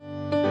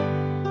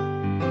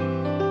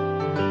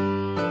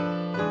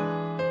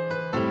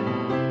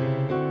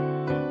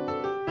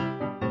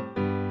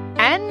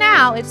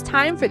now it's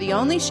time for the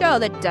only show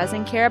that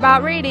doesn't care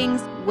about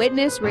ratings,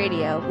 Witness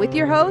Radio, with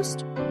your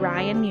host,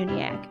 Ryan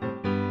Muniak.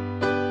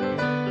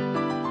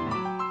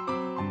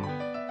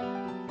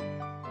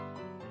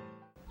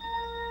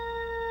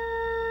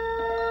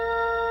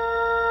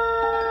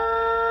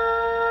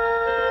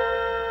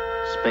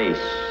 Space,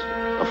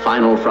 the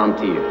final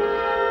frontier.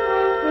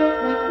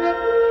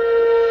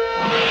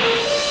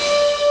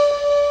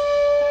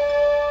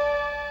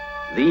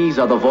 These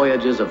are the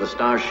voyages of the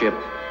starship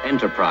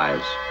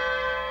Enterprise.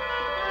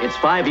 Its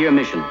 5-year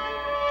mission: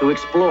 to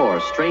explore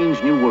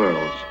strange new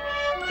worlds,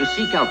 to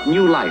seek out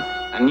new life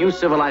and new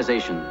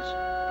civilizations,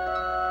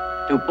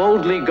 to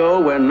boldly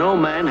go where no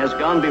man has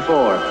gone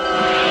before.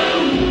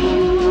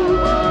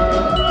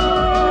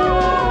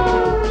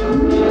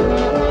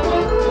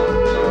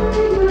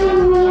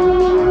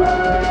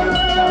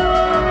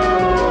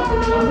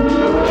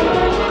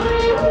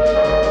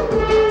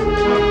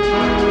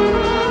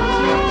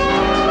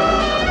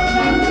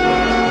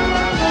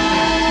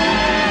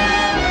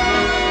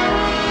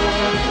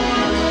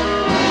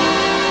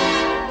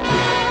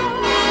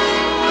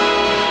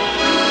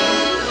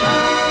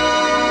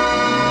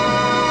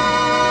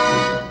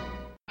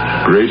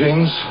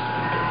 Greetings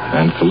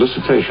and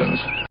felicitations.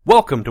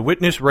 Welcome to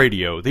Witness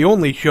Radio, the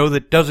only show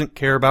that doesn't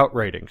care about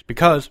ratings,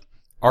 because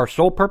our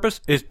sole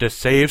purpose is to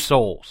save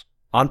souls.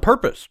 On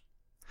purpose.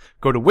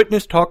 Go to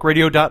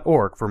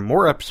witnesstalkradio.org for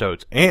more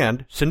episodes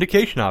and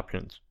syndication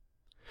options.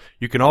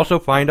 You can also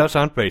find us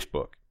on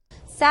Facebook.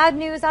 Sad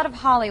news out of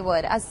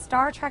Hollywood, as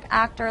Star Trek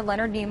actor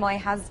Leonard Nimoy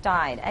has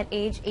died at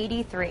age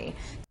 83.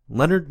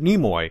 Leonard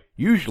Nimoy,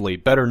 usually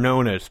better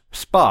known as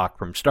Spock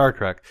from Star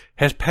Trek,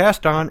 has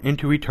passed on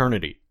into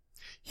eternity.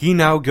 He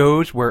now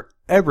goes where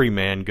every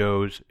man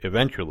goes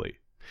eventually,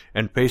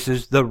 and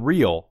faces the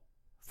real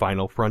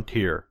final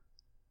frontier,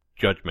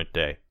 Judgment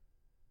Day.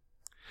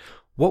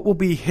 What will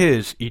be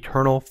his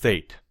eternal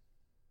fate?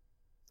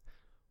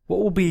 What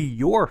will be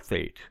your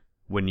fate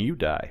when you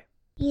die?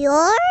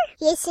 You're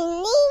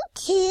listening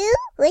to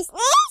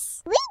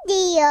Witness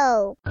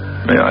Radio.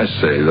 May I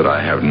say that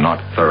I have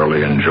not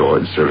thoroughly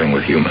enjoyed serving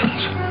with humans.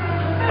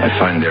 I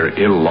find their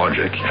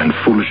illogic and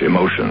foolish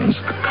emotions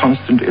a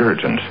constant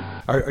irritant.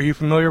 Are you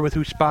familiar with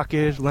who Spock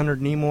is,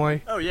 Leonard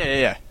Nimoy? Oh,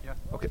 yeah.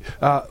 Okay.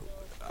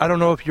 I don't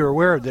know if you're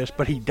aware of this,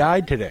 but he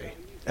died today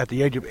at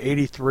the age of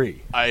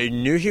 83. I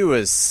knew he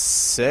was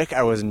sick.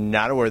 I was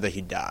not aware that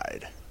he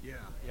died.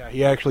 Yeah,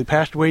 he actually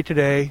passed away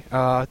today,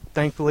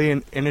 thankfully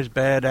in his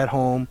bed at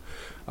home.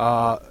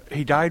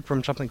 He died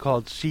from something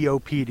called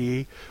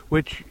COPD,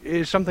 which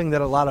is something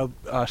that a lot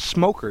of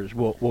smokers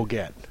will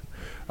get.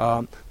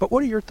 But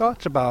what are your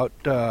thoughts about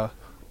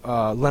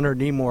Leonard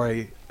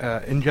Nimoy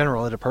in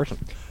general as a person?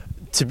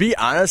 To be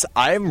honest,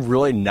 I'm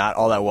really not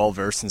all that well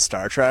versed in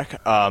Star Trek.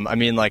 I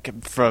mean,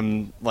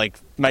 from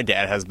my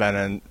dad has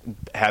been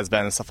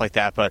and stuff like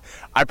that, but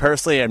I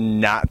personally am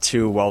not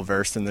too well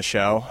versed in the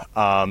show.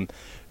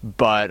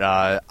 But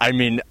I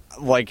mean,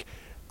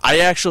 I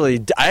actually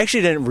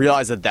didn't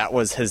realize that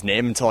was his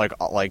name until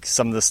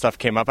some of the stuff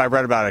came up. I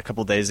read about it a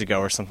couple days ago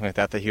or something like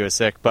that he was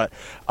sick. But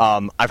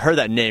I've heard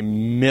that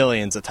name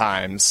millions of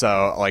times,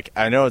 so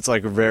I know it's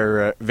a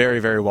very very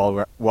very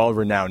well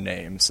renowned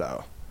name.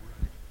 So.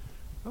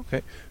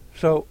 Okay,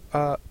 so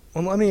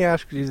let me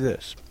ask you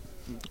this.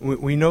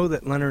 We know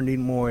that Leonard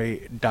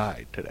Nimoy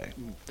died today.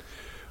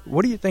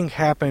 What do you think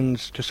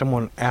happens to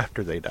someone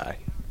after they die?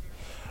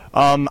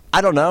 I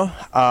don't know.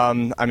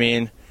 I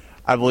mean,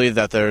 I believe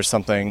that there's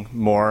something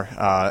more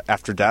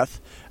after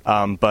death,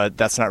 but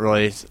that's not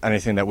really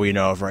anything that we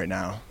know of right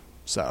now.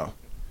 So,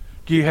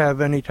 do you have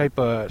any type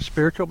of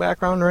spiritual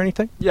background or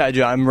anything? Yeah, I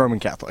do. I'm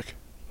Roman Catholic.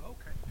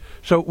 Okay.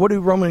 So, what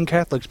do Roman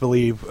Catholics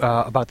believe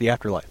about the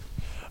afterlife?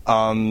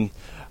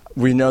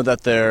 We know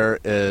that there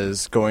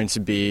is going to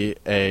be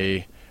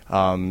a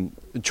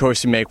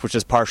choice we make, which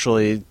is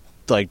partially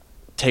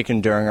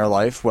taken during our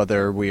life,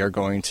 whether we are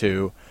going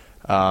to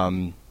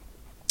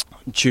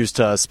choose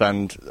to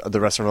spend the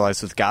rest of our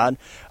lives with God.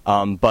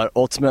 But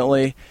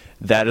ultimately,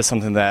 that is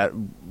something that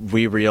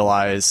we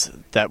realize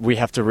that we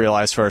have to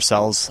realize for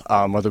ourselves,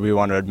 whether we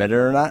want to admit it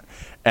or not.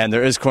 And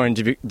there is going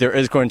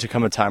to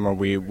come a time where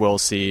we will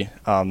see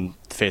the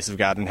face of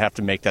God and have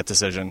to make that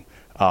decision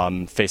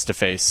face to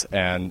face,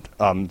 and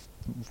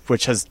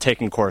which has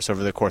taken course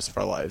over the course of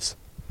our lives.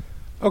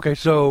 Okay,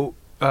 so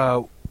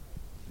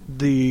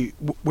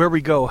where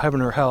we go,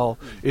 heaven or hell,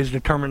 is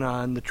determined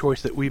on the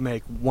choice that we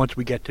make once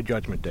we get to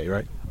Judgment Day,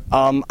 right?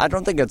 I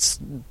don't think it's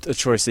a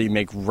choice that you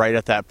make right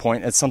at that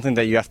point. It's something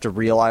that you have to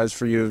realize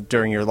for you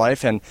during your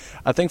life. And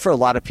I think for a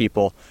lot of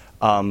people,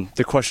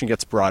 the question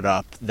gets brought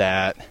up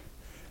that,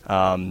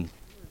 well,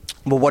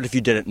 what if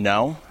you didn't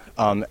know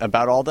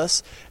about all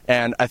this?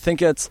 And I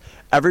think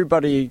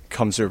everybody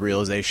comes to a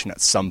realization at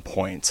some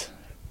point.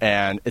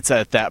 And it's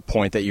at that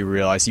point that you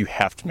realize you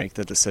have to make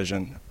the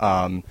decision.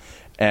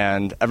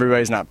 And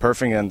everybody's not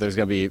perfect, and there's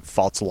going to be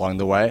faults along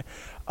the way.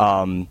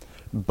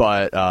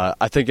 But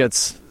I think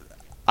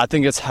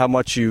it's how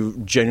much you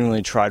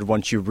genuinely tried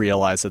once you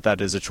realize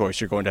that is a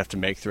choice you're going to have to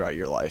make throughout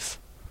your life.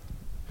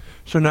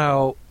 So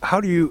now, how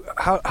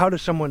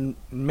does someone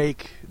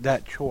make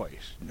that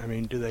choice? I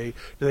mean, do they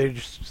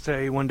just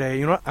say one day,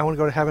 you know what, I want to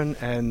go to heaven,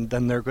 and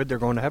then they're good, they're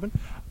going to heaven?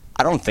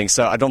 I don't think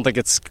so. I don't think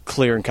it's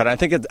clear and cut. I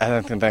think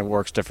that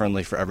works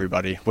differently for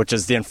everybody, which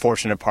is the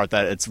unfortunate part,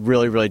 that it's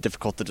really, really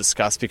difficult to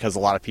discuss because a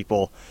lot of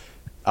people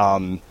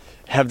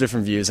have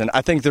different views. And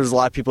I think there's a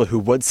lot of people who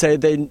would say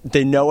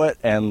they know it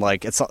and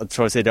like it's not a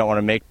choice they don't want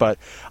to make, but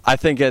I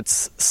think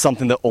it's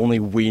something that only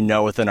we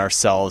know within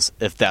ourselves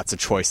if that's a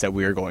choice that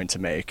we are going to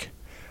make.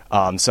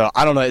 So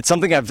I don't know. It's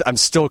something I'm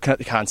still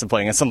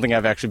contemplating. It's something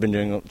I've actually been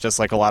doing just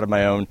like a lot of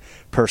my own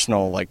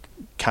personal like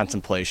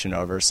contemplation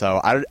over. So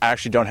I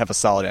actually don't have a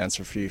solid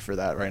answer for you for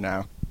that right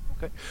now.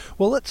 Okay.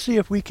 Well, let's see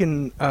if we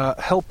can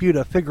help you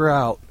to figure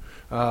out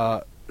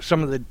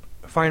some of the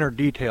finer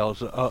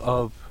details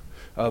of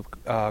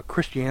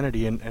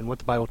Christianity and what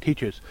the Bible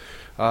teaches.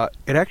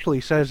 It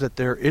actually says that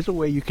there is a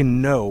way you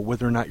can know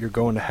whether or not you're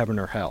going to heaven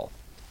or hell.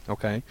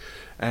 Okay?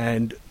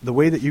 And the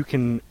way that you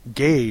can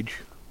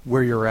gauge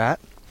where you're at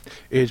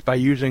is by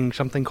using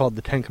something called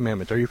the Ten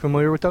Commandments. Are you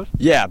familiar with those?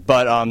 Yeah,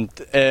 but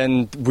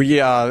and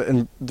we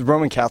in the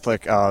Roman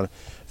Catholic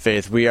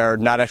faith, we are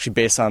not actually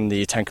based on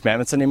the Ten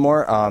Commandments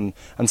anymore. On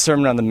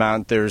Sermon on the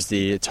Mount, there's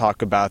the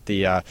talk about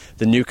the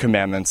New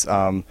Commandments,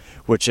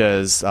 which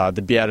is not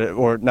the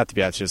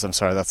Beatitudes. I'm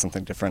sorry, that's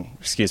something different.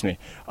 Excuse me.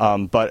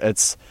 But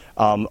it's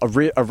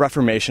a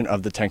reformation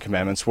of the Ten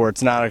Commandments, where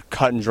it's not a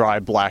cut and dry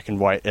black and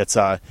white. It's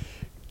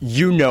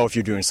you know if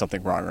you're doing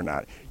something wrong or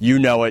not. You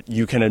know it.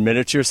 You can admit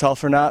it to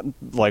yourself or not,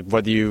 like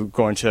whether you're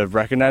going to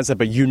recognize it,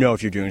 but you know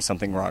if you're doing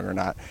something wrong or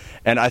not.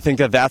 And I think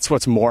that that's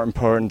what's more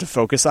important to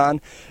focus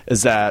on,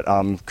 is that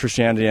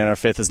Christianity and our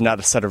faith is not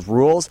a set of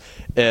rules.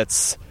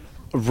 It's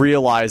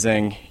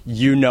realizing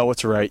you know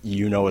what's right,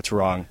 you know what's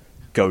wrong,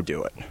 go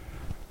do it.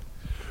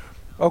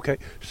 Okay,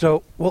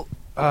 so, well,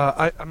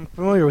 I'm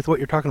familiar with what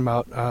you're talking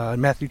about.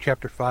 In Matthew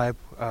chapter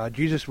 5,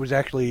 Jesus was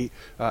actually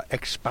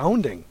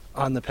expounding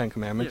on the Ten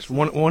Commandments.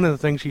 Yes. One of the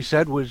things he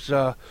said was,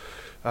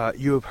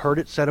 you have heard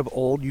it said of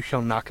old, you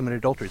shall not commit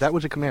adultery. That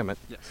was a commandment.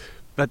 Yes.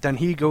 But then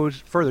he goes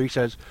further. He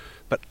says,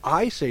 but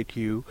I say to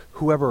you,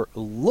 whoever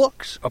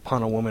looks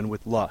upon a woman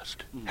with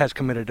lust has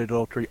committed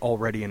adultery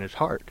already in his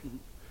heart. Mm-hmm.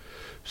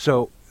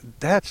 So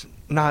that's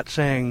not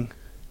saying,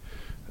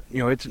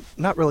 it's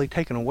not really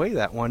taking away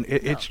that one.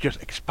 It's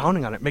just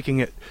expounding on it, making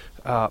it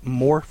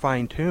more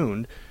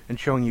fine-tuned and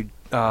showing you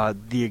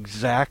the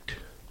exact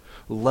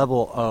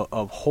level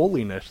of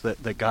holiness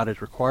that God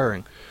is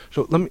requiring.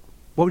 So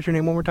what was your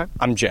name one more time?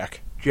 I'm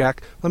Jack.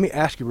 Jack, let me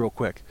ask you real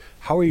quick.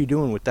 How are you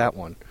doing with that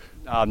one?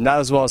 Not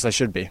as well as I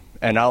should be,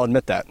 and I'll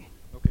admit that.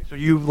 Okay, so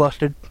you've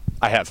lusted?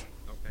 I have.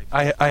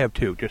 Okay. I have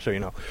too, just so you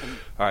know.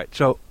 All right,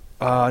 so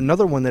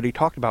another one that he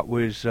talked about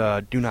was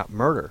do not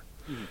murder.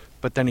 Mm-hmm.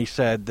 But then he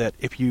said that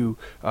if you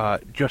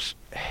just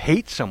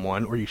hate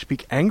someone or you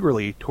speak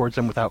angrily towards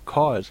them without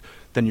cause,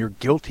 then you're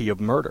guilty of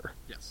murder.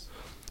 Yes.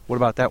 What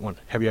about that one?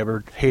 Have you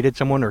ever hated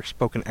someone or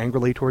spoken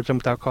angrily towards them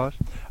without cause?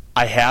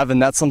 I have, and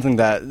that's something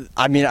that,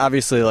 I mean,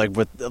 obviously, like,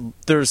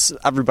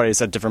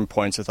 everybody's at different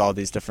points with all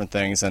these different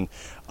things, and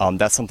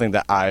that's something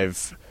that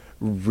I've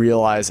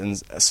realized and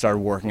started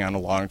working on a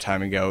long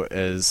time ago,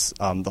 is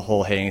the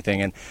whole hating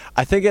thing. And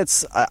I think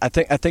I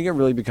think it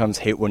really becomes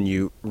hate when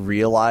you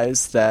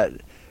realize that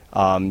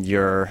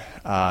you're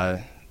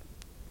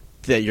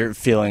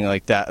feeling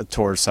like that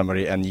towards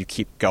somebody and you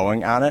keep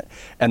going on it.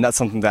 And that's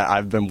something that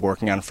I've been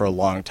working on for a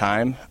long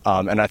time.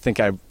 And I think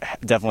I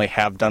definitely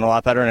have done a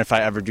lot better. And if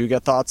I ever do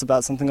get thoughts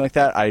about something like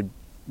that, I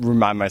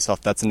remind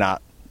myself that's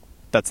not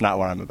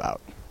what I'm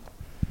about.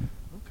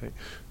 Okay.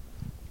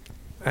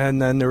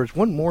 And then there was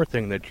one more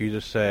thing that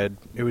Jesus said.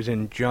 It was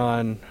in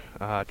John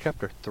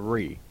chapter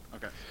 3.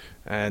 Okay.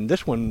 And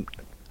this one,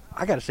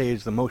 I got to say,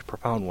 is the most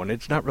profound one.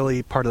 It's not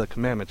really part of the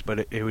commandments,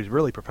 but it was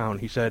really profound.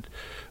 He said,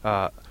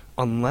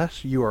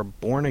 unless you are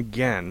born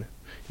again,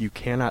 you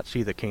cannot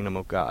see the kingdom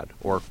of God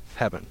or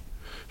heaven.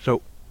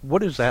 So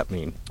what does that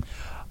mean?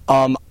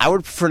 I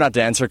would prefer not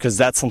to answer, because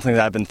that's something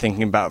that I've been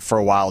thinking about for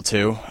a while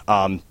too.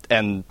 And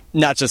I'm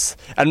not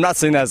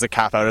saying that as a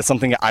cop-out. It's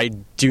something I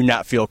do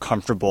not feel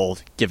comfortable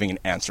giving an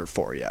answer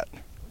for yet.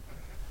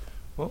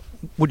 Well,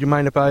 would you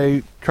mind if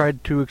I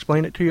tried to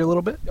explain it to you a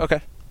little bit?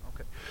 Okay.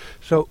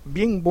 So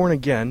being born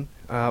again,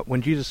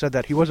 when Jesus said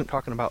that, he wasn't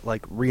talking about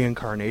like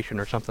reincarnation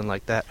or something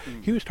like that.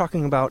 He was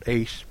talking about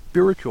a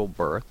spiritual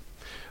birth.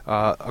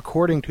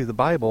 According to the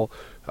Bible,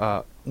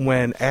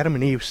 when Adam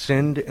and Eve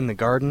sinned in the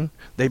garden,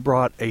 they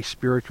brought a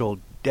spiritual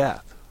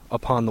death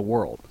upon the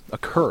world, a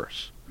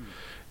curse.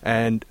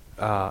 And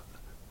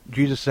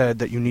Jesus said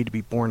that you need to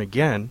be born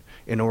again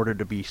in order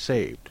to be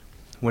saved.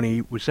 When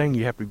he was saying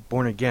you have to be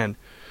born again,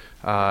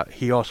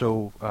 he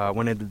also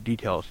went into the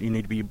details. You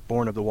need to be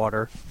born of the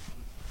water,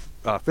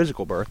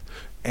 physical birth,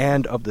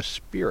 and of the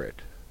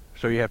Spirit.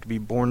 So you have to be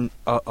born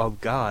of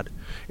God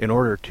in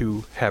order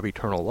to have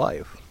eternal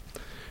life.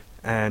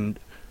 And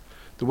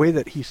the way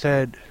that he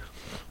said,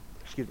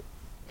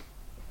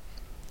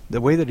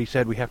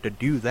 we have to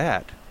do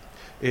that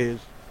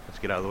is, let's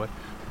get out of the way,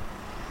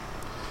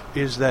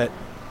 is that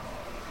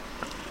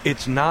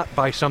it's not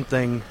by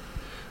something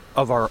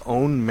of our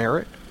own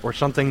merit or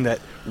something that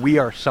we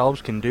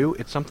ourselves can do.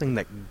 It's something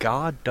that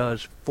God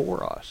does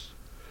for us.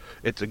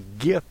 It's a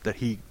gift that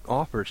he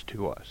offers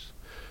to us.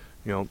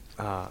 You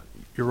know,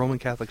 you're Roman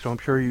Catholic, so I'm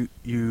sure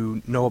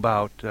you know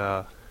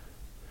about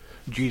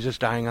Jesus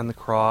dying on the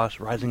cross,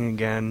 rising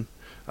again,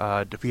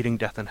 defeating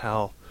death and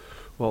hell.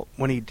 Well,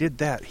 when he did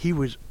that, he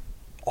was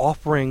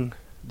offering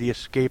the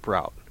escape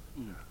route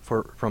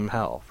from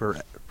hell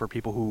for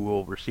people who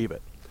will receive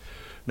it.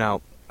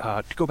 Now,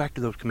 to go back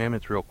to those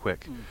commandments real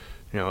quick,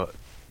 you know,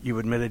 you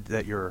admitted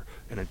that you're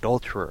an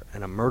adulterer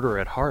and a murderer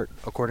at heart,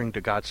 according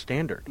to God's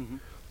standard.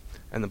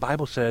 And the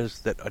Bible says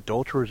that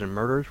adulterers and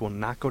murderers will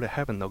not go to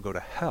heaven, they'll go to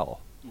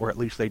hell, or at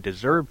least they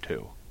deserve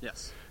to.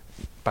 Yes.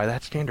 By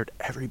that standard,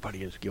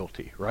 everybody is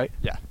guilty, right?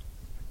 Yeah.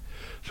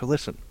 So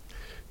listen,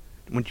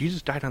 when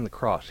Jesus died on the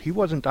cross, he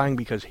wasn't dying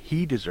because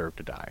he deserved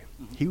to die.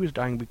 He was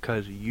dying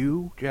because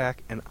you,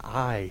 Jack, and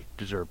I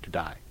deserved to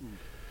die.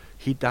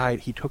 He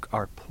died, he took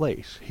our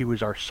place. He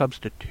was our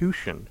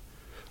substitution,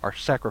 our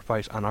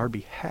sacrifice on our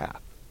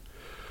behalf.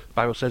 The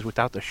Bible says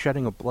without the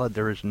shedding of blood,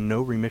 there is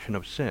no remission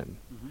of sin.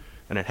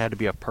 And it had to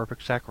be a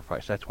perfect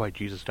sacrifice. That's why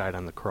Jesus died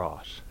on the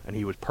cross. And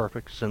he was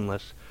perfect,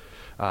 sinless,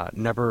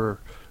 never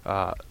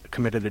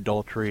committed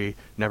adultery,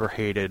 never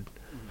hated.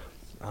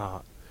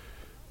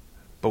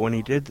 But when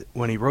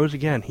he rose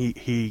again,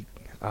 he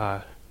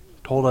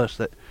told us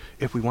that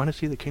if we want to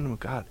see the kingdom of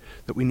God,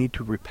 that we need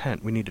to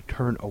repent. We need to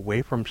turn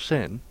away from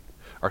sin,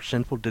 our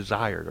sinful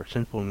desires, our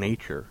sinful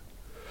nature,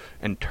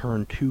 and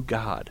turn to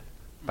God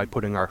by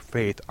putting our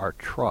faith, our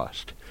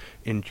trust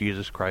in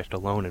Jesus Christ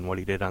alone and what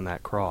he did on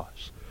that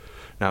cross.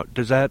 Now,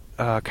 does that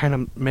kind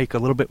of make a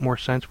little bit more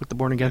sense with the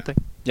born-again thing?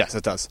 Yes,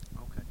 it does.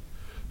 Okay.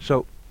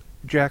 So,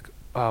 Jack,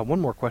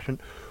 one more question.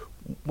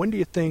 When do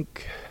you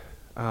think,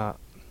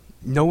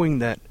 knowing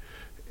that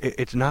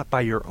it's not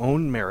by your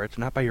own merits,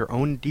 not by your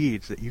own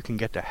deeds that you can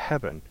get to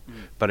heaven,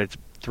 but it's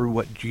through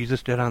what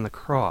Jesus did on the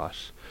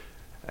cross,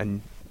 and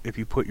if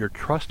you put your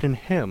trust in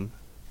him,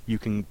 you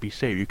can be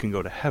saved, you can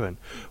go to heaven.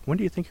 When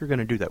do you think you're going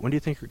to do that? When do you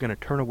think you're going to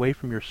turn away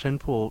from your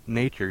sinful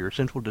nature, your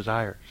sinful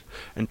desires,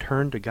 and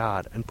turn to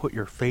God and put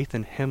your faith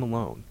in him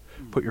alone?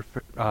 Put your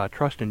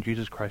trust in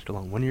Jesus Christ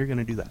alone. When are you going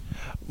to do that?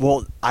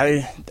 Well,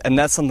 and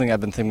that's something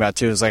I've been thinking about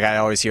too. Is like I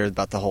always hear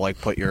about the whole like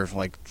put your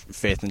like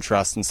faith and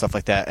trust and stuff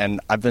like that.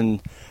 And I've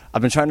been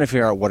trying to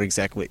figure out what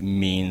exactly it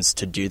means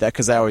to do that,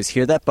 because I always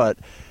hear that, but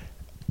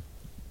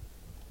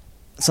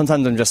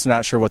sometimes I'm just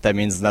not sure what that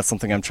means, and that's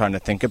something I'm trying to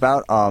think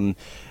about.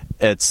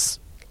 It's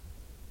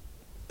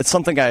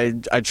something I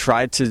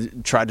try to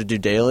do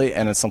daily,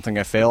 and it's something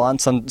I fail on.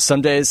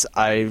 Some days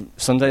I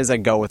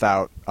go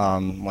without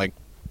like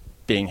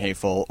being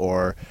hateful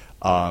or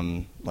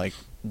like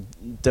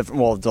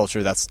different. Well,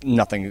 adultery, that's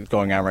nothing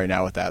going on right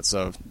now with that,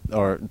 so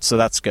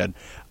that's good.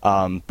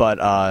 But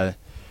well,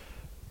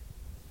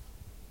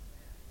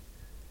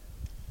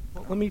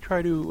 let me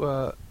try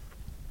to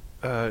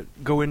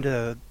go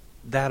into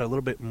that a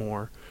little bit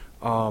more.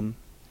 You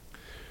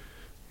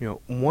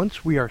know,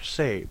 once we are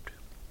saved,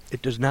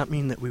 it does not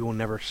mean that we will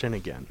never sin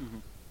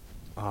again.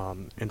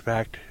 In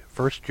fact,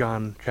 1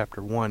 John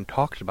chapter 1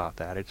 talks about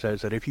that. It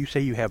says that if you say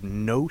you have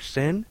no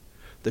sin,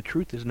 the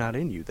truth is not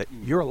in you, that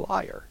you're a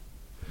liar.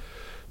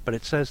 But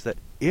it says that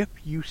if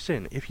you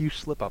sin, if you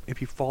slip up, if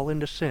you fall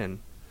into sin,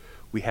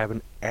 we have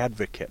an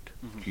advocate,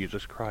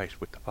 Jesus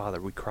Christ, with the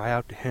Father. We cry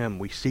out to him,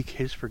 we seek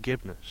his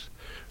forgiveness,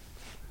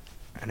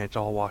 and it's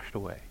all washed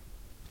away.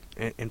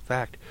 In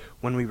fact,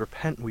 when we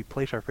repent and we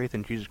place our faith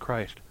in Jesus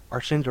Christ,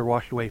 our sins are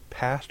washed away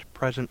past,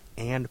 present,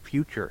 and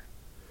future.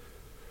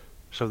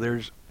 So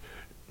there's,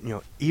 you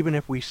know, even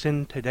if we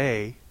sin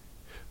today,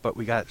 but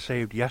we got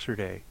saved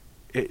yesterday,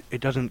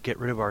 it doesn't get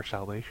rid of our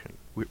salvation.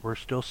 We're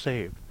still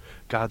saved.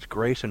 God's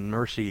grace and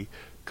mercy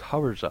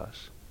covers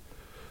us.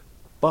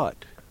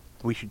 But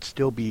we should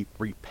still be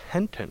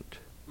repentant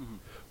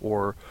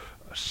or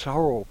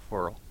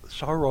sorrowful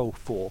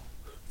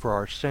for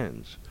our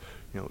sins.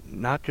 You know,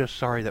 not just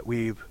sorry that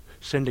we've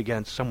sinned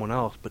against someone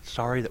else, but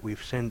sorry that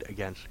we've sinned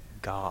against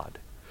God.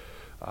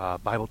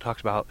 Bible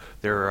talks about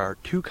there are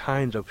two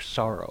kinds of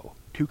sorrow,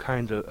 two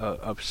kinds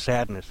of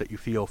sadness that you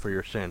feel for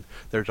your sin.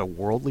 There's a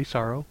worldly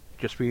sorrow,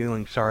 just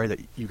feeling sorry that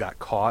you got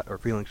caught or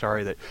feeling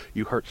sorry that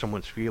you hurt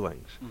someone's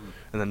feelings.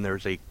 And then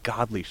there's a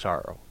godly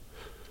sorrow,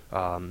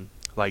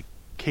 like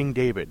King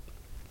David,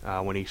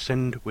 when he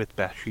sinned with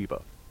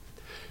Bathsheba.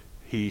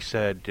 He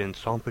said in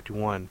Psalm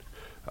 51,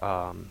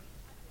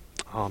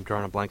 I'm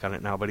drawing a blank on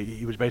it now, but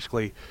he was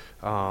basically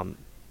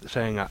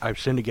saying, I've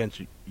sinned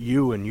against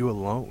you and you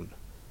alone.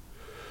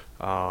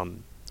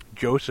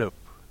 Joseph,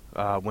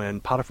 when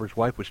Potiphar's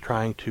wife was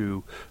trying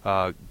to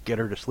get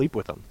her to sleep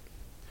with him,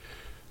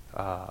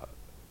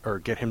 or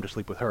get him to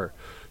sleep with her,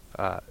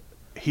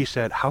 he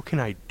said, how can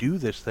I do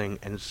this thing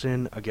and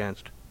sin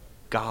against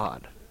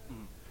God?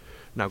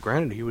 Now,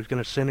 granted, he was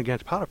going to sin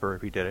against Potiphar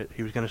if he did it.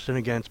 He was going to sin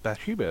against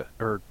Bathsheba,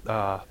 or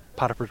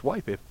Potiphar's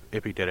wife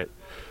if he did it.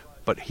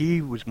 But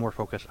he was more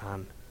focused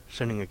on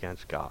sinning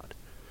against God.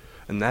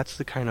 And that's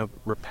the kind of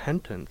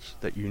repentance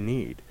that you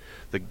need,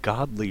 the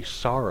godly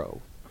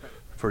sorrow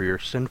for your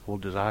sinful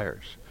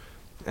desires.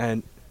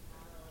 And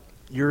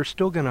you're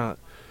still going to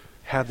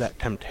have that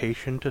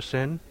temptation to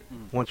sin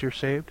once you're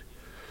saved,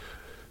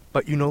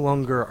 but you no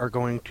longer are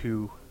going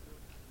to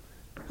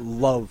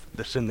love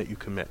the sin that you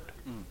commit.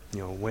 You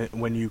know,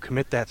 when you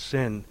commit that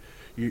sin,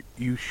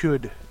 you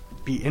should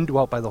be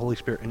indwelt by the Holy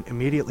Spirit and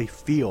immediately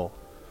feel,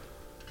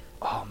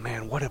 oh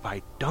man, what have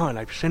I done?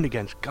 I've sinned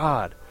against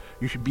God.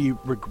 You should be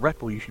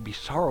regretful. You should be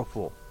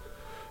sorrowful.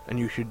 And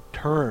you should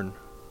turn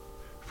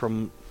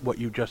from what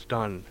you've just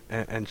done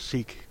and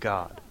seek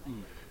God.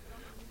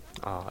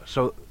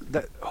 So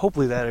that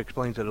hopefully that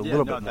explains it a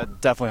little bit more.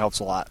 That definitely helps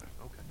a lot.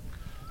 Okay.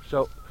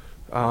 So,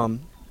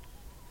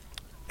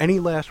 any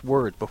last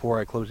words before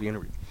I close the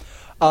interview?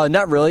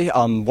 Not really.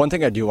 One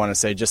thing I do want to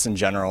say, just in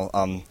general,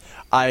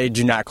 I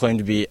do not claim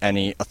to be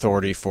any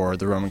authority for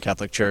the Roman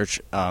Catholic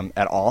Church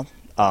at all.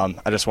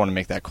 I just want to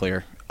make that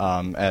clear.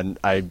 And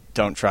I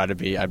don't try to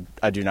be.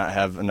 I do not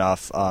have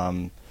enough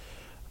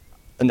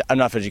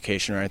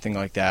education or anything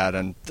like that.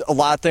 And a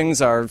lot of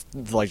things are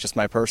like just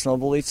my personal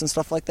beliefs and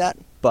stuff like that.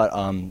 But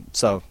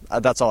so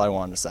that's all I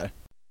wanted to say.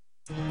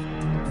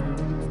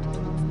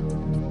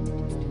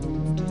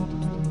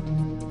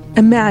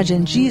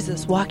 Imagine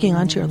Jesus walking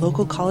onto your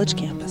local college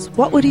campus.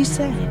 What would he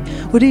say?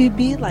 Would he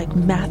be like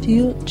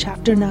Matthew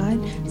chapter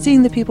 9,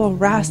 seeing the people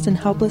harassed and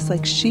helpless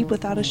like sheep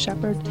without a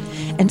shepherd,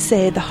 and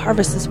say, the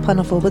harvest is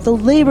plentiful, but the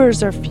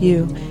laborers are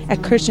few?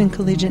 At Christian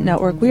Collegiate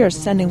Network, we are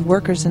sending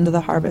workers into the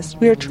harvest.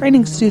 We are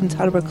training students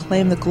how to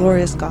proclaim the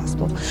glorious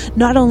gospel,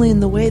 not only in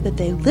the way that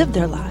they live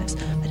their lives,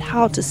 but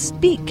how to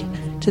speak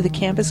to the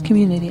campus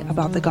community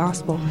about the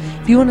gospel.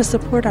 If you want to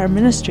support our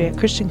ministry at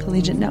Christian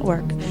Collegiate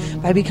Network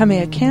by becoming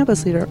a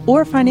campus leader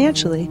or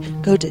financially,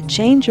 go to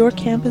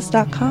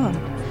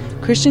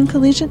changeyourcampus.com. Christian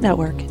Collegiate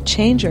Network,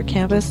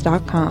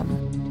 changeyourcampus.com.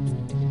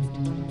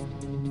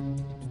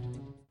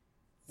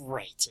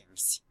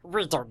 Ratings.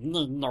 We don't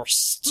need no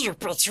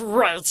stupid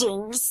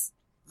ratings.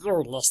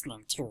 You're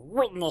listening to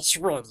Witness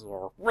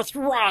Radio with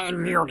Ryan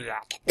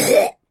Muniak.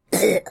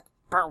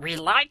 But we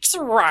like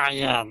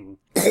Ryan.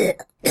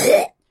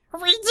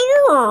 We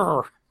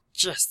do!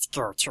 Just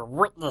go to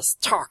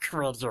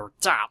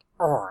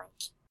witnesstalkradio.org.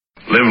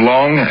 Live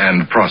long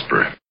and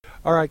prosper.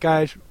 All right,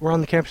 guys, we're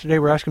on the campus today.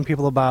 We're asking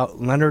people about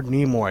Leonard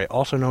Nimoy,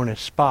 also known as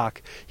Spock.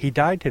 He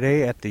died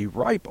today at the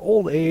ripe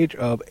old age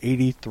of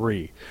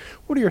 83.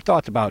 What are your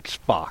thoughts about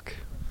Spock?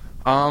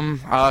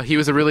 He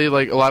was a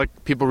lot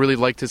of people really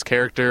liked his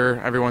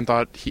character. Everyone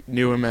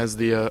knew him as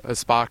the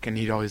as Spock, and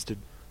he always did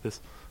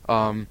this. The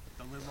live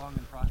long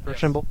and prosper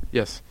symbol?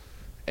 Yes.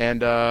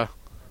 And,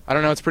 I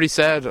don't know, it's pretty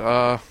sad.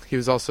 He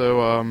was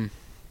also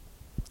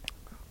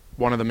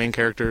one of the main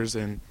characters,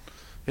 and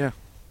yeah,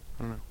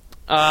 I don't know.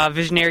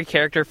 Visionary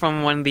character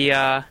from one of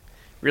the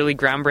really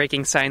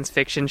groundbreaking science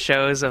fiction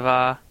shows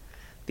of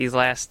these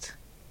last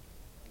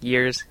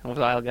years, a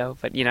while ago,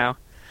 but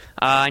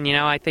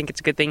I think it's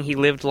a good thing he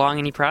lived long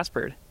and he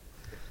prospered.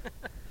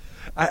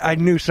 I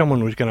knew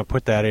someone was going to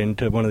put that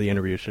into one of the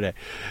interviews today.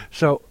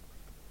 So,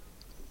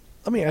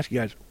 let me ask you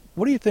guys,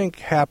 what do you think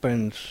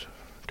happens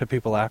to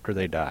people after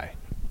they die?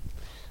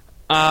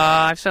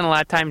 I've spent a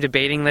lot of time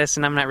debating this,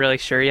 and I'm not really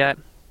sure yet.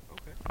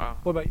 Okay.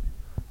 What about you?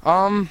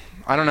 I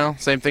don't know.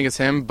 Same thing as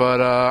him, but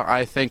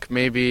I think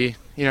maybe,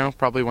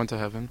 probably went to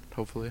heaven,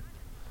 hopefully.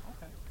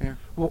 Okay. Yeah.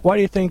 Well, why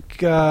do you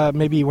think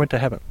maybe he went to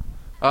heaven?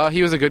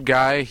 He was a good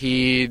guy.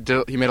 He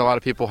made a lot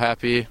of people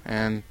happy,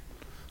 and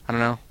I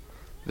don't know.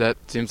 That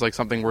seems like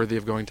something worthy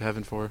of going to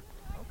heaven for.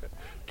 Okay.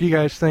 Do you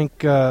guys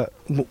think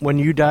when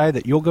you die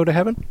that you'll go to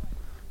heaven?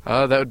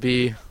 That would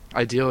be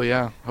ideal,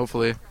 yeah,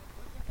 hopefully.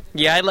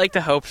 Yeah, I'd like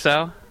to hope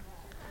so.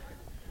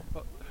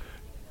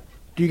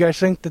 Do you guys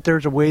think that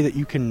there's a way that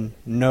you can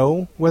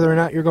know whether or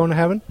not you're going to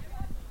heaven?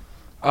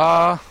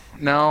 No.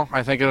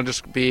 I think it'll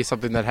just be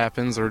something that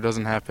happens or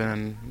doesn't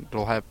happen,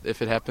 and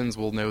if it happens,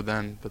 we'll know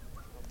then. But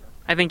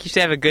I think you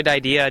should have a good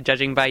idea,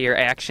 judging by your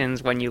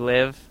actions when you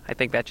live. I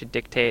think that should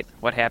dictate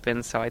what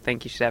happens, so I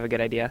think you should have a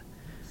good idea.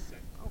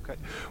 Okay.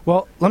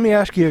 Well, let me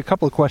ask you a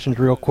couple of questions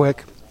real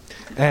quick,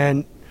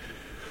 and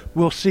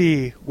we'll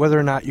see whether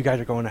or not you guys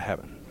are going to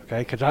heaven. Okay,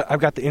 because I've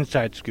got the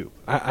inside scoop.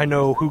 I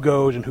know who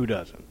goes and who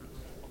doesn't,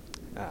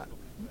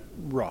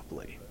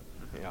 roughly.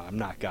 I'm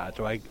not God,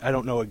 so I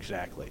don't know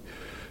exactly.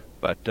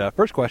 But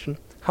first question,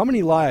 how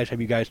many lies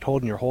have you guys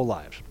told in your whole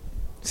lives?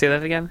 Say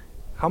that again?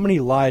 How many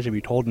lies have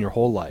you told in your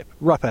whole life?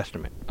 Rough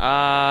estimate.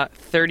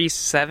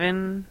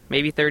 37,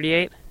 maybe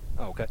 38.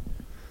 Oh, okay.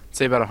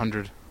 Say about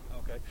 100.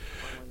 Okay.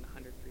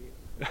 100 for you.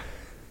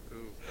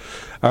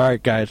 All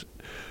right, guys.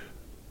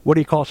 What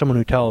do you call someone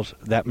who tells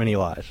that many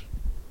lies?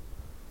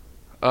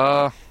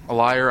 A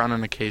liar on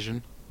an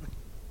occasion.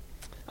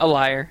 A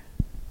liar.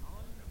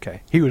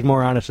 Okay. He was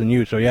more honest than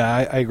you, so yeah,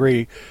 I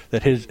agree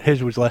that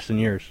his was less than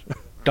yours.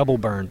 Double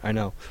burn, I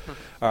know.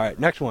 All right,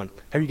 next one.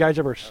 Have you guys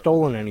ever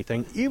stolen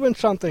anything, even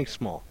something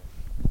small?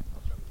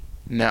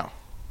 No.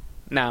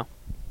 No.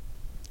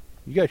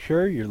 You guys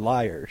sure? You're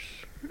liars.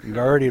 You've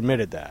already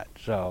admitted that,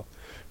 so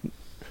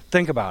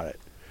think about it.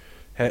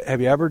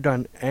 Have you ever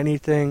done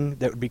anything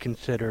that would be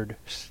considered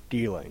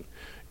stealing?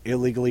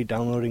 illegally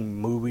downloading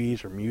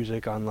movies or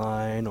music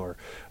online, or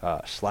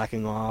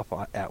slacking off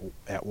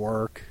at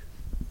work?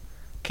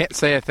 Can't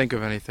say I think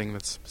of anything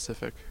that's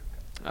specific.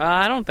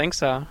 I don't think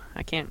so.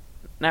 I can't.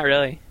 Not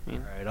really. All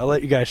right, I'll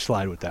let you guys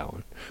slide with that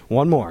one.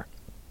 One more.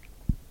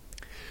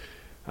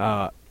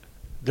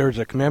 There's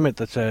a commandment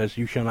that says,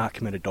 you shall not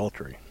commit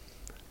adultery.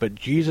 But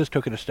Jesus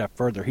took it a step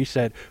further. He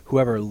said,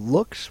 whoever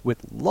looks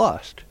with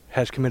lust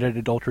has committed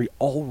adultery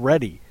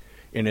already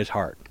in his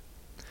heart.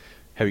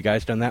 Have you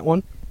guys done that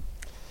one?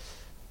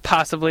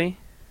 Possibly.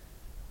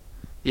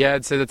 Yeah,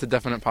 I'd say that's a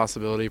definite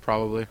possibility,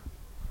 probably.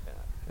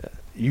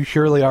 You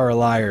surely are a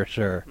liar,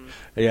 sir.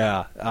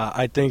 Yeah,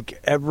 I think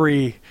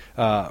every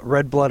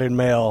red-blooded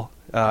male,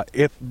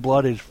 if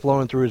blood is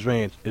flowing through his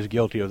veins, is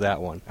guilty of that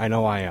one. I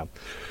know I am.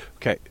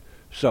 Okay,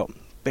 so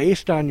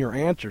based on your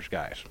answers,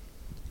 guys,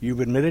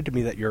 you've admitted to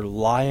me that you're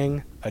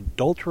lying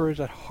adulterers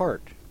at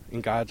heart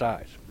in God's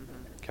eyes.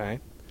 Okay?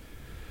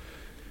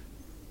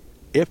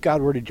 If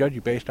God were to judge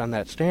you based on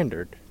that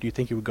standard, do you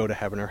think you would go to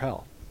heaven or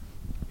hell?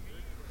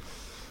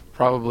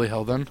 Probably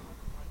hell then.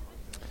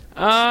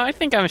 I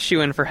think I'm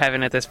shoo-in for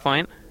heaven at this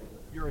point.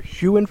 You're a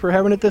shoo-in for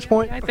heaven at this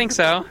point? I think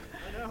so.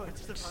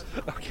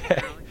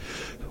 Okay.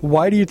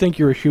 Why do you think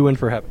you're a shoo-in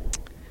for heaven?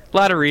 A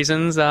lot of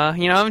reasons.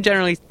 I'm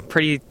generally a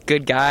pretty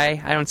good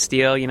guy. I don't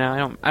steal.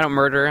 I don't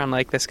murder.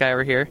 Unlike this guy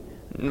over here.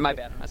 My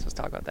bad. I'm not supposed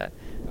to talk about that.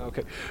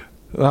 Okay.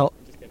 Well,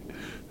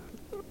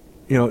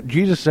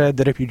 Jesus said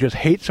that if you just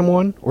hate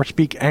someone or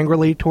speak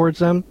angrily towards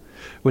them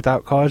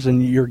without cause,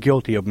 then you're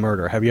guilty of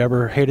murder. Have you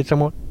ever hated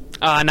someone?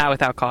 Not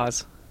without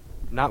cause.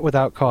 Not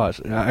without cause.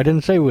 I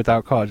didn't say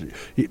without cause.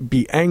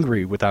 Be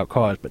angry without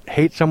cause, but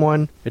hate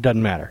someone, it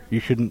doesn't matter.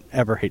 You shouldn't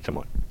ever hate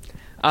someone.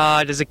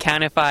 Does it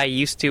count if I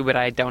used to, but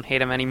I don't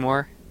hate him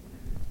anymore?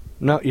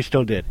 No, you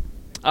still did.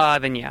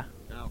 Then yeah.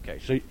 Okay,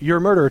 so you're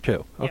a murderer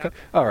too. Okay,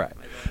 yeah. All right.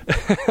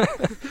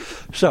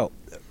 So,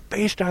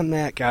 based on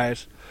that,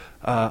 guys,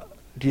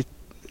 do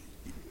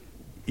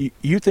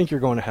you think you're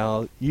going to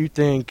hell? You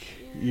think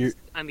you're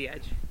on the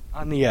edge?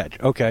 On the edge.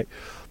 Okay.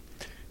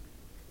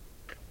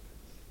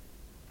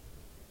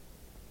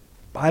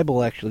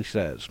 Bible actually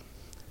says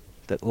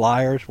that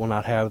liars will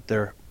have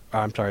their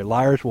part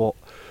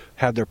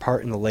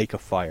in the lake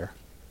of fire,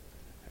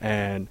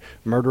 and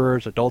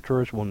murderers,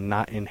 adulterers will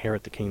not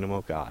inherit the kingdom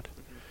of God.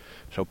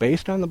 So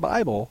based on the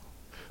Bible,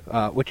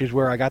 which is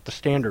where I got the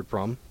standard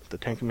from, the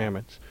Ten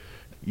Commandments,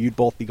 you'd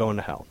both be going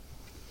to hell.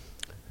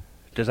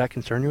 Does that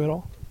concern you at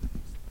all?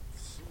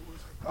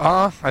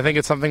 I think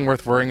it's something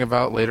worth worrying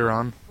about later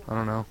on. I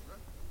don't know.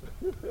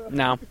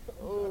 No.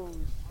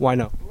 Why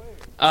no?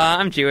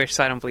 I'm Jewish,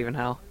 so I don't believe in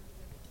hell.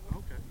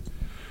 Okay.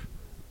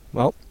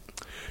 Well,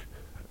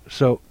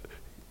 so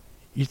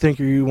you think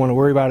you want to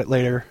worry about it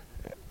later,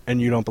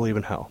 and you don't believe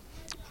in hell.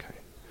 Okay.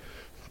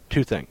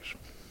 Two things.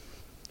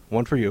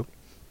 One for you.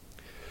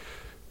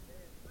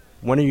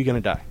 When are you going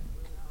to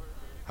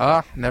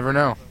die? Never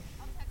know.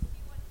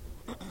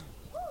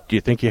 Do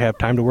you think you have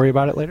time to worry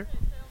about it later?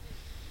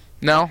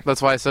 No,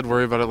 that's why I said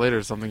worry about it later.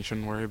 It's something you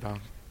shouldn't worry about.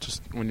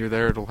 Just when you're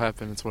there, it'll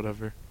happen. It's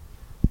whatever.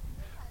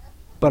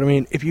 But, I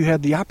mean, if you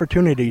had the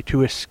opportunity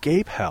to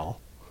escape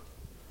hell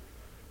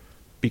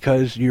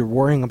because you're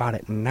worrying about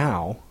it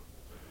now,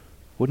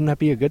 wouldn't that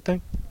be a good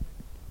thing?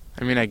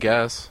 I mean, I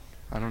guess.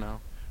 I don't know.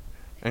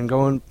 And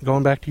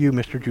going back to you,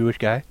 Mr. Jewish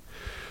guy,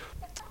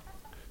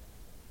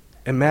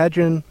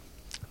 imagine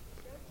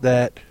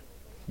that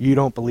you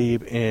don't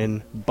believe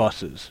in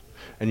buses,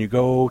 and you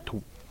go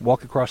to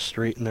walk across the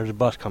street and there's a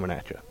bus coming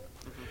at you.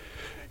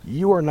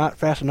 You are not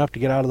fast enough to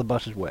get out of the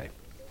bus's way,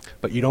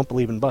 but you don't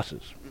believe in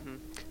buses.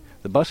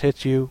 The bus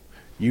hits you,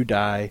 you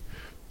die.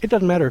 It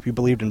doesn't matter if you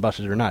believed in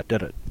buses or not,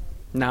 did it?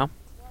 No.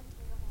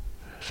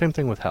 Same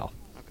thing with hell.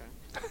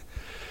 Okay.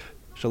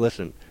 So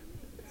listen,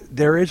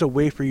 there is a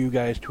way for you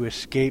guys to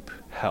escape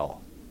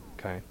hell,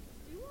 okay?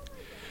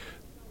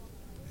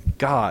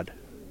 God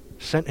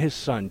sent his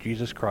son,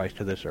 Jesus Christ,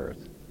 to this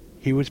earth.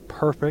 He was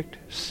perfect,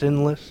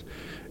 sinless,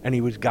 and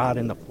he was God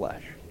in the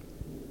flesh.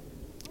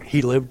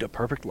 He lived a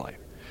perfect life.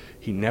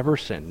 He never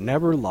sinned,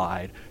 never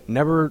lied,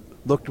 never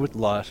looked with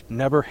lust,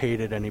 never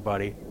hated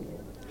anybody.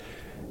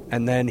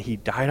 And then he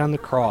died on the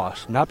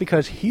cross, not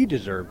because he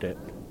deserved it,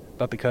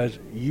 but because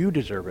you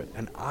deserve it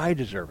and I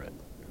deserve it,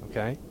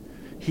 okay?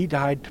 He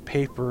died to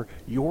pay for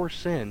your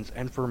sins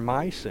and for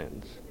my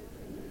sins.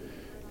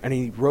 And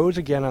he rose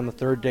again on the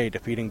third day,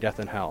 defeating death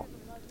and hell.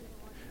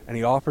 And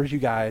he offers you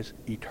guys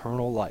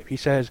eternal life. He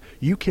says,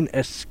 you can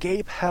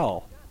escape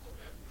hell,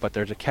 but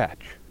there's a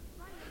catch.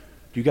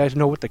 Do you guys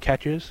know what the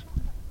catch is?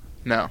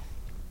 No.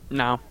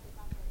 No.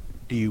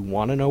 Do you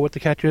want to know what the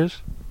catch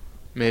is?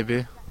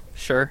 Maybe.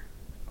 Sure.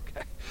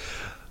 Okay.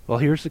 Well,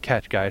 here's the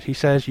catch, guys. He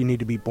says you need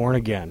to be born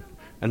again.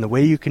 And the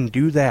way you can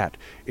do that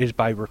is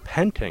by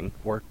repenting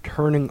or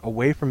turning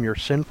away from your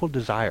sinful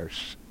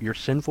desires, your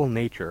sinful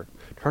nature,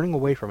 turning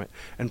away from it,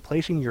 and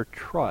placing your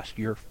trust,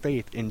 your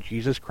faith in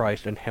Jesus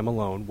Christ and him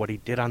alone, what he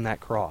did on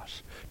that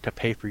cross to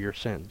pay for your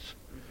sins.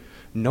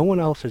 No one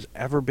else has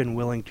ever been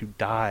willing to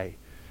die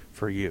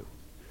for you.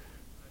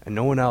 And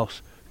no one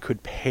else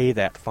could pay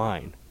that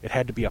fine. It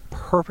had to be a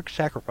perfect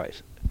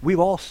sacrifice. We've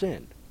all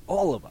sinned,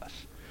 all of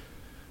us.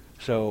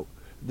 So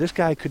this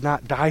guy could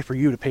not die for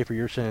you to pay for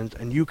your sins,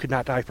 and you could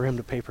not die for him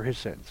to pay for his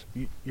sins.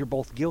 You're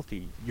both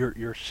guilty.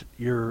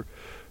 Your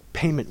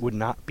payment would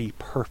not be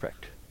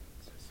perfect,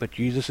 but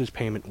Jesus'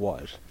 payment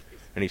was.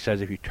 And he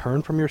says if you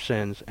turn from your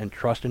sins and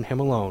trust in him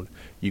alone,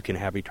 you can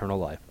have eternal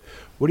life.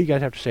 What do you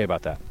guys have to say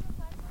about that?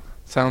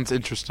 Sounds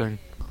interesting.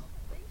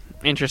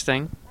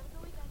 Interesting.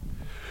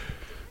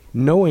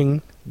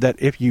 Knowing that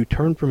if you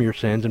turn from your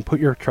sins and put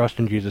your trust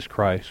in Jesus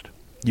Christ,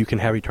 you can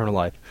have eternal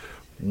life.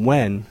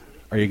 When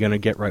are you going to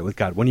get right with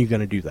God? When are you going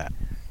to do that?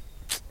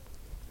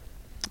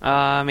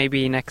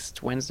 Maybe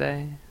next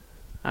Wednesday.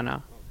 I don't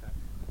know.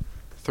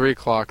 3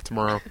 o'clock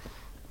tomorrow.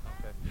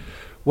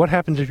 What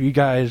happens if you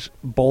guys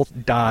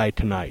both die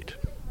tonight?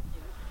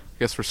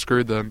 Guess we're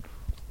screwed then.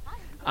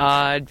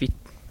 It'd be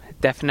a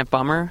definite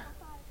bummer.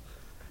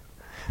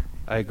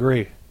 I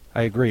agree.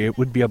 It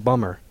would be a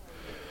bummer.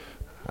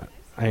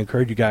 I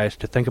encourage you guys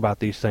to think about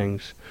these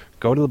things.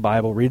 Go to the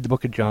Bible, read the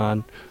book of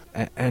John,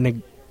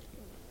 and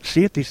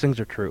see if these things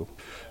are true.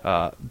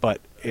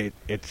 But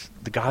it's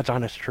the God's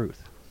honest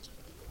truth.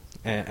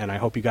 And I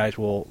hope you guys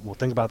will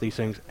think about these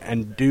things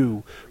and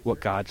do what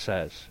God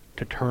says,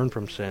 to turn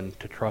from sin,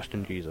 to trust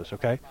in Jesus,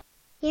 okay?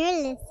 You're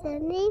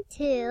listening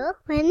to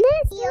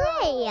Witness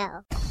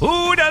Radio.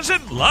 Who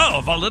doesn't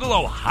love a little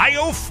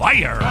Ohio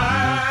fire?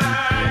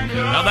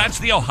 Now that's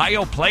the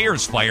Ohio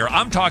Players Fire.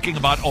 I'm talking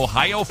about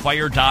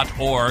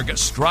OhioFire.org.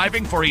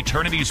 Striving for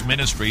Eternity's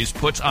Ministries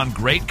puts on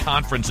great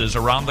conferences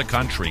around the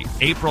country.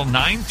 April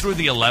 9 through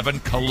the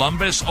 11th,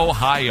 Columbus,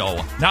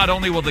 Ohio. Not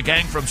only will the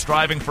gang from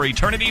Striving for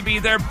Eternity be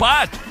there,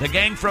 but the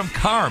gang from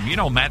CARM. You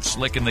know Matt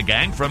Slick and the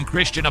gang from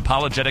Christian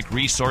Apologetic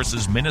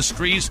Resources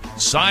Ministries.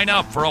 Sign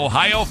up for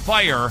Ohio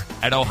Fire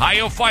at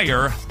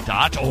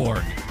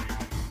OhioFire.org.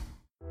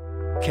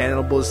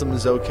 Cannibalism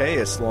is okay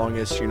as long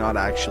as you're not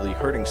actually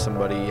hurting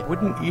somebody.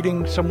 Wouldn't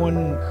eating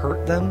someone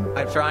hurt them?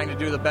 I'm trying to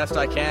do the best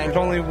I can. There's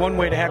only one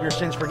way to have your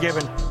sins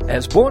forgiven.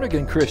 As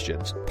born-again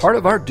Christians, part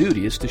of our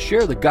duty is to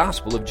share the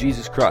gospel of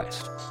Jesus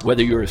Christ.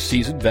 Whether you're a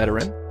seasoned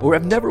veteran or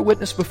have never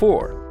witnessed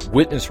before,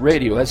 Witness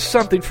Radio has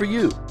something for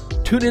you.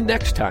 Tune in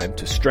next time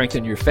to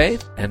strengthen your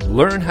faith and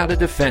learn how to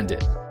defend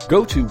it.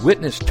 Go to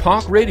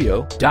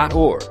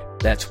witnesstalkradio.org.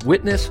 That's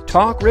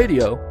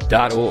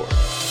witnesstalkradio.org.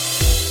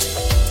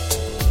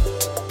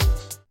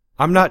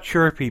 I'm not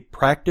sure if he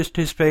practiced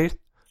his faith,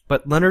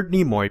 but Leonard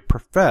Nimoy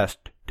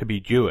professed to be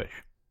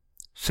Jewish.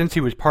 Since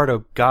he was part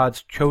of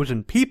God's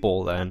chosen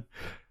people, then,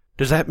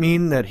 does that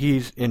mean that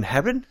he's in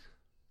heaven?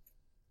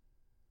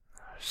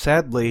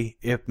 Sadly,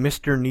 if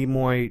Mr.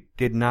 Nimoy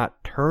did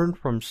not turn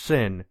from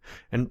sin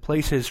and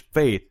place his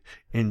faith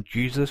in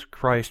Jesus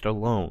Christ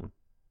alone,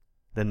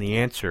 then the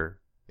answer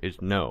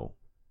is no.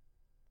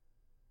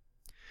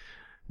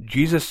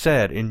 Jesus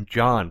said in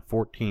John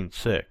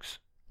 14:6,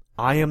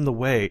 I am the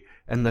way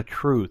and the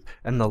truth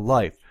and the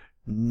life.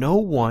 No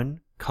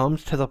one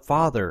comes to the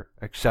Father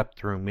except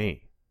through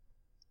me.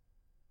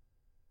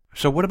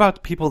 So what about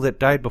the people that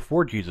died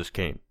before Jesus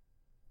came?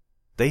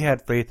 They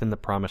had faith in the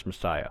promised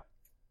Messiah.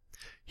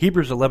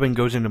 Hebrews 11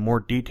 goes into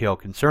more detail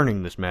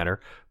concerning this matter,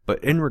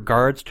 but in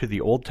regards to the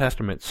Old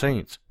Testament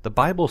saints, the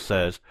Bible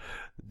says,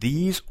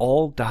 these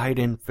all died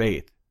in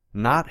faith,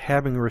 not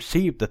having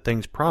received the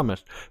things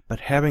promised, but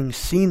having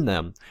seen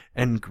them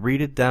and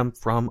greeted them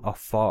from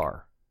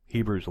afar.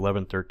 Hebrews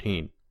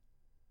 11:13.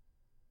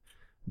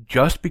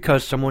 Just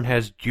because someone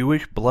has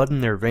Jewish blood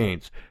in their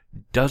veins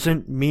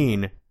doesn't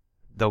mean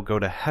they'll go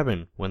to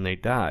heaven when they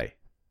die.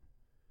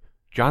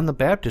 John the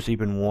Baptist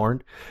even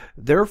warned,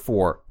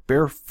 therefore,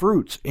 bear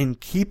fruits in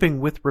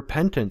keeping with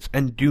repentance,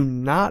 and do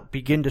not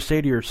begin to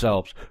say to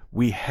yourselves,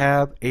 we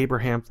have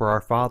Abraham for our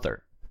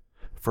father.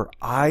 For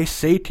I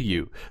say to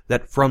you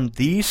that from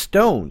these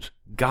stones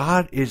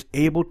God is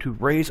able to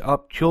raise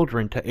up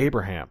children to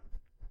Abraham.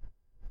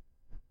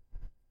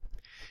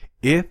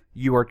 If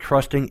you are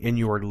trusting in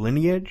your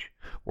lineage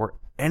or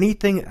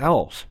anything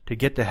else to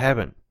get to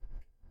heaven,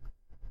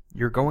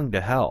 you're going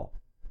to hell.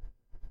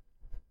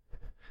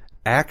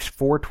 Acts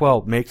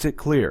 4:12 makes it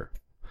clear.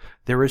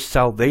 There is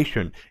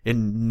salvation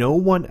in no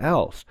one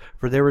else,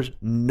 for there is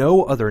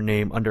no other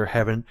name under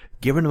heaven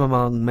given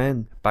among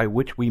men by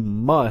which we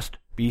must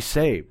be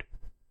saved.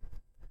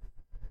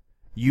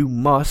 You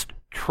must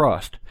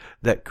trust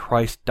that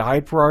Christ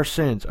died for our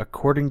sins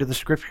according to the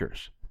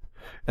Scriptures,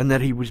 and that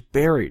he was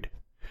buried,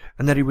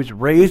 and that he was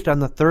raised on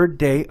the third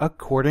day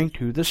according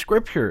to the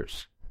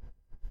Scriptures.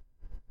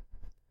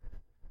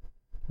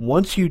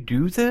 Once you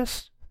do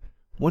this,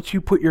 once you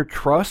put your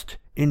trust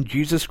in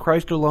Jesus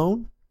Christ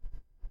alone,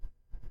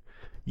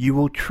 you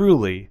will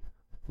truly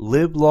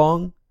live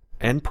long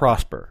and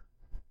prosper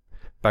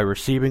by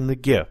receiving the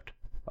gift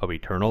of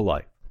eternal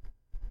life.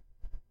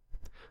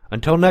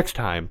 Until next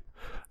time,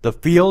 the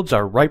fields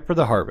are ripe for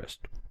the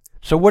harvest.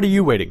 So what are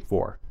you waiting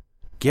for?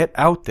 Get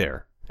out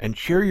there and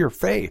share your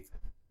faith.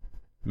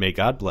 May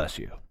God bless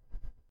you.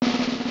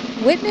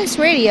 Witness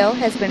Radio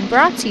has been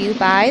brought to you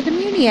by the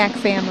Muniac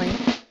family.